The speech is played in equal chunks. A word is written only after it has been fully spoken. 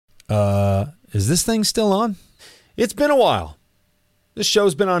Is this thing still on? It's been a while. This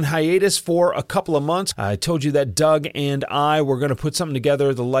show's been on hiatus for a couple of months. I told you that Doug and I were going to put something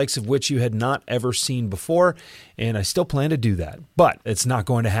together, the likes of which you had not ever seen before, and I still plan to do that. But it's not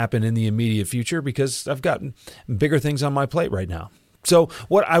going to happen in the immediate future because I've got bigger things on my plate right now. So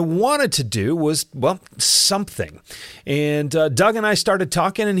what I wanted to do was, something. And Doug and I started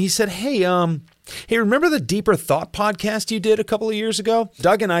talking, and he said, Hey, remember the Deeper Thought podcast you did a couple of years ago?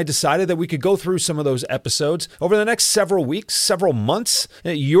 Doug and I decided that we could go through some of those episodes. Over the next several weeks, several months,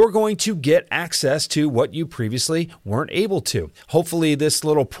 you're going to get access to what you previously weren't able to. Hopefully, this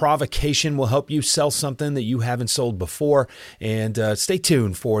little provocation will help you sell something that you haven't sold before. And stay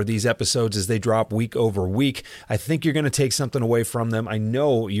tuned for these episodes as they drop week over week. I think you're going to take something away from them. I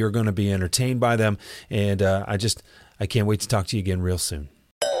know you're going to be entertained by them. And I can't wait to talk to you again real soon.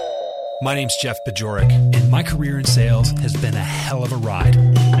 My name's Jeff Bajorek, and my career in sales has been a hell of a ride.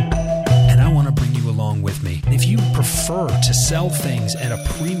 And I want to bring you along with me. If you prefer to sell things at a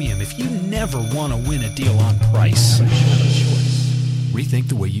premium, if you never want to win a deal on price, rethink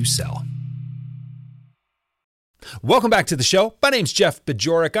the way you sell. Welcome back to the show. My name's Jeff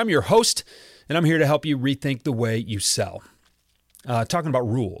Bajorek. I'm your host, and I'm here to help you rethink the way you sell. Talking about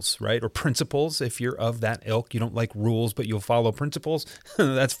rules, right? Or principles. If you're of that ilk, you don't like rules, but you'll follow principles.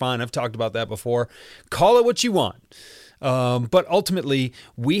 That's fine. I've talked about that before. Call it what you want. But ultimately,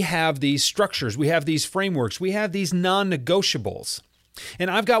 we have these structures. We have these frameworks. We have these non-negotiables. And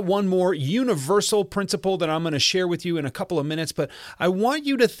I've got one more universal principle that I'm going to share with you in a couple of minutes, but I want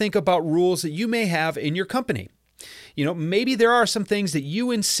you to think about rules that you may have in your company. You know, maybe there are some things that you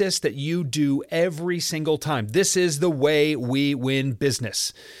insist that you do every single time. This is the way we win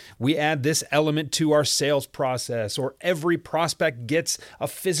business. We add this element to our sales process, or every prospect gets a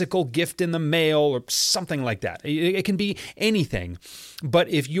physical gift in the mail, or something like that. It can be anything. But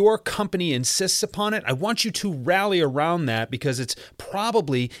if your company insists upon it, I want you to rally around that because it's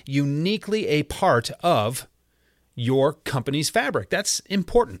probably uniquely a part of your company's fabric. That's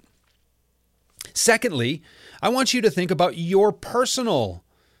important. Secondly, I want you to think about your personal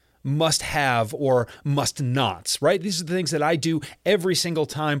must-have or must-nots, right? These are the things that I do every single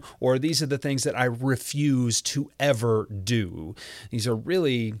time, or these are the things that I refuse to ever do. These are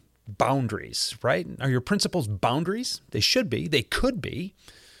really boundaries, right? Are your principles boundaries? They should be. They could be.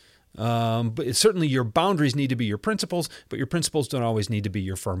 But certainly your boundaries need to be your principles, but your principles don't always need to be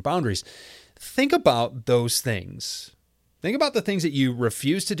your firm boundaries. Think about those things. Think about the things that you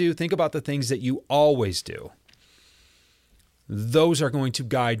refuse to do. Think about the things that you always do. Those are going to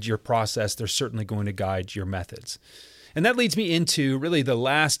guide your process. They're certainly going to guide your methods. And that leads me into really the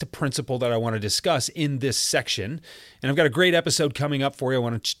last principle that I want to discuss in this section. And I've got a great episode coming up for you. I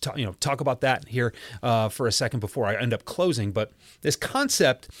want to talk about that here for a second before I end up closing. But this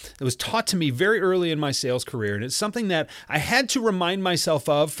concept that was taught to me very early in my sales career, and it's something that I had to remind myself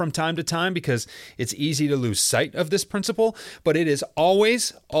of from time to time because it's easy to lose sight of this principle, but it is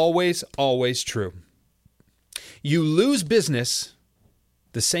always, always, always true. You lose business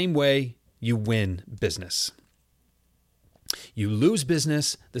the same way you win business. You lose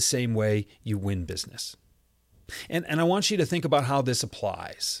business the same way you win business. And I want you to think about how this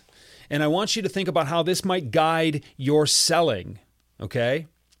applies. And I want you to think about how this might guide your selling, okay?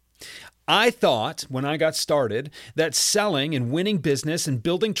 I thought when I got started that selling and winning business and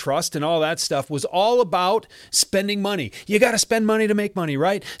building trust and all that stuff was all about spending money. You got to spend money to make money,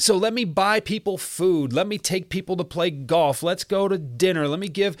 right? So let me buy people food. Let me take people to play golf. Let's go to dinner. Let me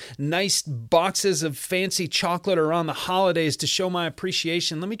give nice boxes of fancy chocolate around the holidays to show my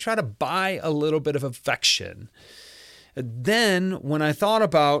appreciation. Let me try to buy a little bit of affection. Then when I thought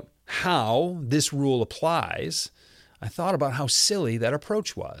about how this rule applies, I thought about how silly that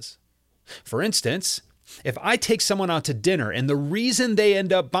approach was. For instance, if I take someone out to dinner and the reason they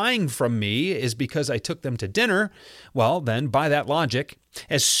end up buying from me is because I took them to dinner, well, then by that logic,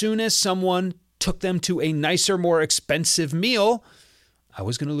 as soon as someone took them to a nicer, more expensive meal, I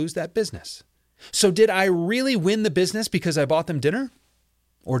was going to lose that business. So did I really win the business because I bought them dinner?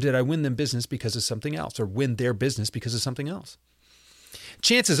 Or did I win them business because of something else, or win their business because of something else?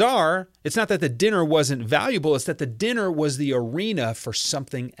 Chances are, it's not that the dinner wasn't valuable, it's that the dinner was the arena for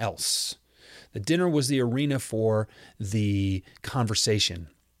something else. The dinner was the arena for the conversation.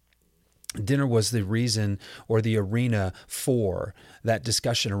 Dinner was the reason or the arena for that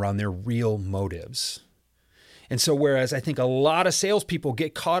discussion around their real motives. And so whereas I think a lot of salespeople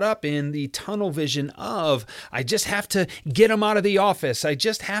get caught up in the tunnel vision of, I just have to get them out of the office. I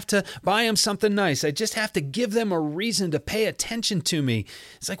just have to buy them something nice. I just have to give them a reason to pay attention to me.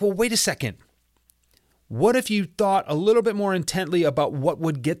 It's like, well, wait a second. What if you thought a little bit more intently about what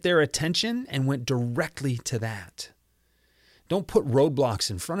would get their attention and went directly to that? Don't put roadblocks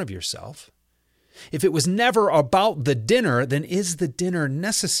in front of yourself. If it was never about the dinner, then is the dinner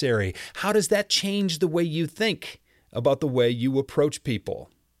necessary? How does that change the way you think about the way you approach people?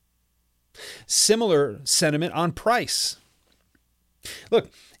 Similar sentiment on price.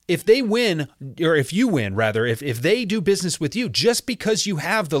 Look, if they win, or if you win, rather, if they do business with you just because you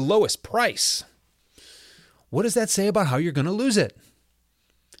have the lowest price, what does that say about how you're going to lose it?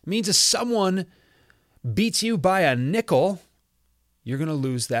 It means if someone beats you by a nickel, you're going to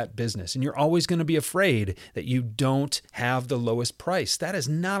lose that business. And you're always going to be afraid that you don't have the lowest price. That is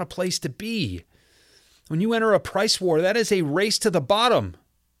not a place to be. When you enter a price war, that is a race to the bottom.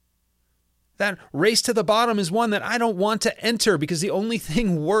 That race to the bottom is one that I don't want to enter, because the only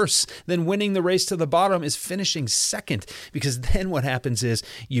thing worse than winning the race to the bottom is finishing second. Because then what happens is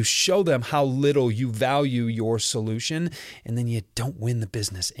you show them how little you value your solution, and then you don't win the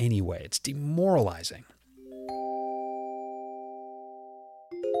business anyway. It's demoralizing.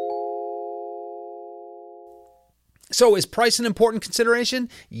 So is price an important consideration?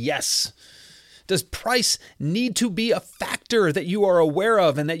 Yes. Does price need to be a factor that you are aware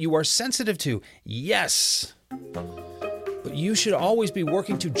of and that you are sensitive to? Yes. But you should always be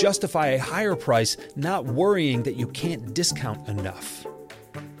working to justify a higher price, not worrying that you can't discount enough.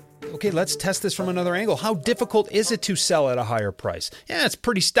 Okay, let's test this from another angle. How difficult is it to sell at a higher price? Yeah, it's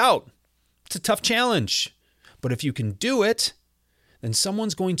pretty stout. It's a tough challenge. But if you can do it, then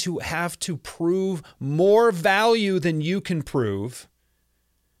someone's going to have to prove more value than you can prove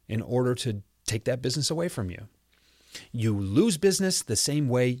in order to take that business away from you. You lose business the same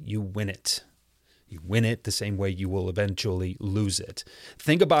way you win it. You win it the same way you will eventually lose it.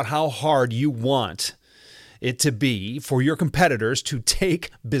 Think about how hard you want it to be for your competitors to take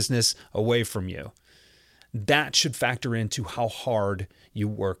business away from you. That should factor into how hard you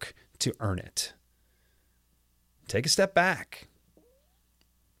work to earn it. Take a step back.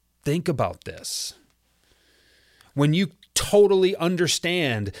 Think about this. When you totally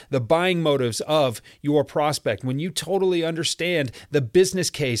understand the buying motives of your prospect, when you totally understand the business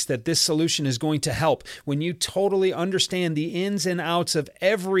case that this solution is going to help, when you totally understand the ins and outs of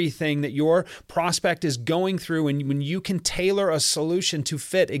everything that your prospect is going through, and when you can tailor a solution to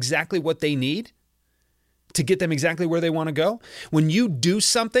fit exactly what they need, to get them exactly where they want to go, when you do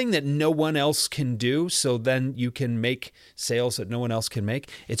something that no one else can do, so then you can make sales that no one else can make,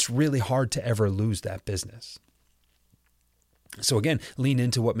 it's really hard to ever lose that business. So again, lean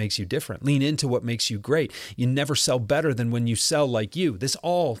into what makes you different. Lean into what makes you great. You never sell better than when you sell like you. This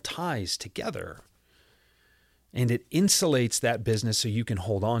all ties together. And it insulates that business so you can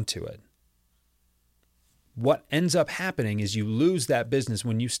hold on to it. What ends up happening is you lose that business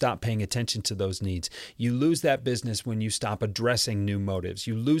when you stop paying attention to those needs. You lose that business when you stop addressing new motives.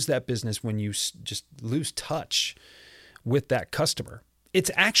 You lose that business when you just lose touch with that customer.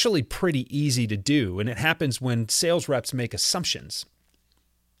 It's actually pretty easy to do, and it happens when sales reps make assumptions.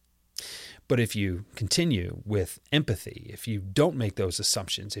 But if you continue with empathy, if you don't make those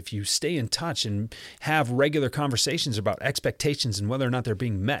assumptions, if you stay in touch and have regular conversations about expectations and whether or not they're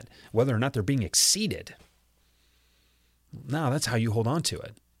being met, whether or not they're being exceeded, now that's how you hold on to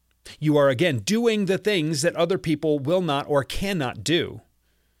it. You are, again, doing the things that other people will not or cannot do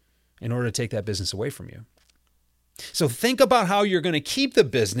in order to take that business away from you. So think about how you're going to keep the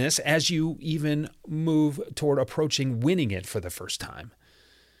business as you even move toward approaching winning it for the first time.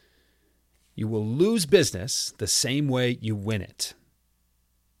 You will lose business the same way you win it.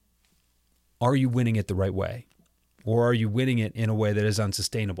 Are you winning it the right way? Or are you winning it in a way that is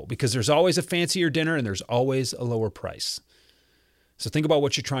unsustainable? Because there's always a fancier dinner and there's always a lower price. So think about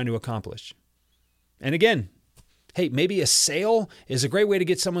what you're trying to accomplish. And again, hey, maybe a sale is a great way to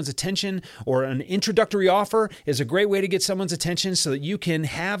get someone's attention, or an introductory offer is a great way to get someone's attention so that you can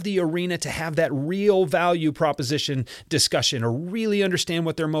have the arena to have that real value proposition discussion, or really understand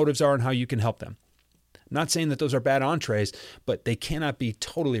what their motives are and how you can help them. I'm not saying that those are bad entrees, but they cannot be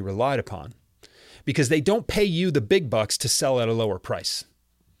totally relied upon, because they don't pay you the big bucks to sell at a lower price.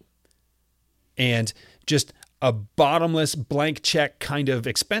 And just a bottomless blank check kind of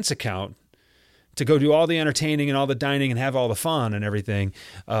expense account to go do all the entertaining and all the dining and have all the fun and everything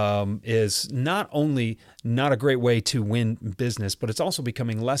is not only not a great way to win business, but it's also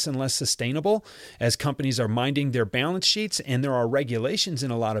becoming less and less sustainable as companies are minding their balance sheets, and there are regulations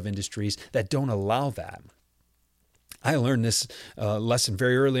in a lot of industries that don't allow that. I learned this lesson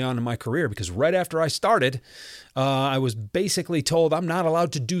very early on in my career because right after I started, I was basically told I'm not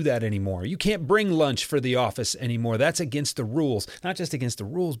allowed to do that anymore. You can't bring lunch for the office anymore. That's against the rules. Not just against the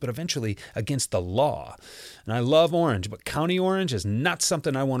rules, but eventually against the law. And I love Orange, but County Orange is not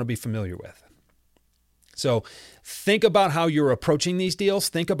something I want to be familiar with. So think about how you're approaching these deals.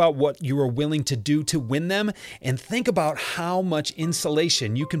 Think about what you are willing to do to win them. And think about how much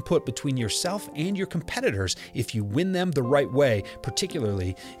insulation you can put between yourself and your competitors if you win them the right way,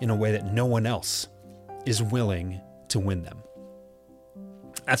 particularly in a way that no one else is willing to win them.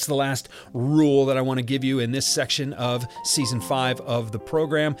 That's the last rule that I want to give you in this section of Season 5 of the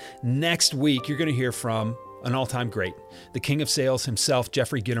program. Next week, you're going to hear from an all-time great, the king of sales himself,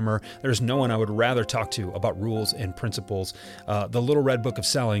 Jeffrey Gitomer. There's no one I would rather talk to about rules and principles. The Little Red Book of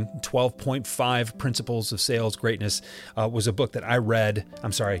Selling, 12.5 Principles of Sales Greatness, was a book that I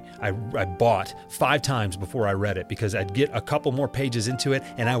bought 5 times before I read it because I'd get a couple more pages into it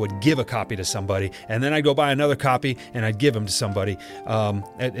and I would give a copy to somebody, and then I'd go buy another copy and I'd give them to somebody.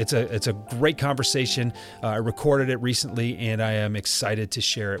 It's a great conversation. I recorded it recently and I am excited to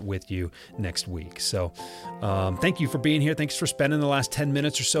share it with you next week. So thank you for being here. Thanks for spending the last 10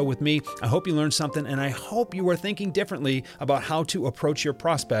 minutes or so with me. I hope you learned something, and I hope you are thinking differently about how to approach your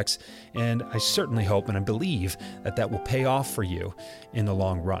prospects. And I certainly hope and I believe that that will pay off for you in the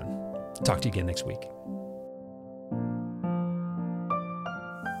long run. Talk to you again next week.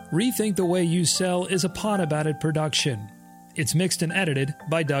 Rethink the Way You Sell is a Pod About It production. It's mixed and edited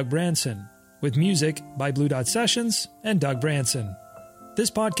by Doug Branson, with music by Blue Dot Sessions and Doug Branson.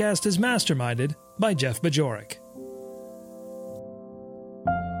 This podcast is masterminded by Jeff Bajorek.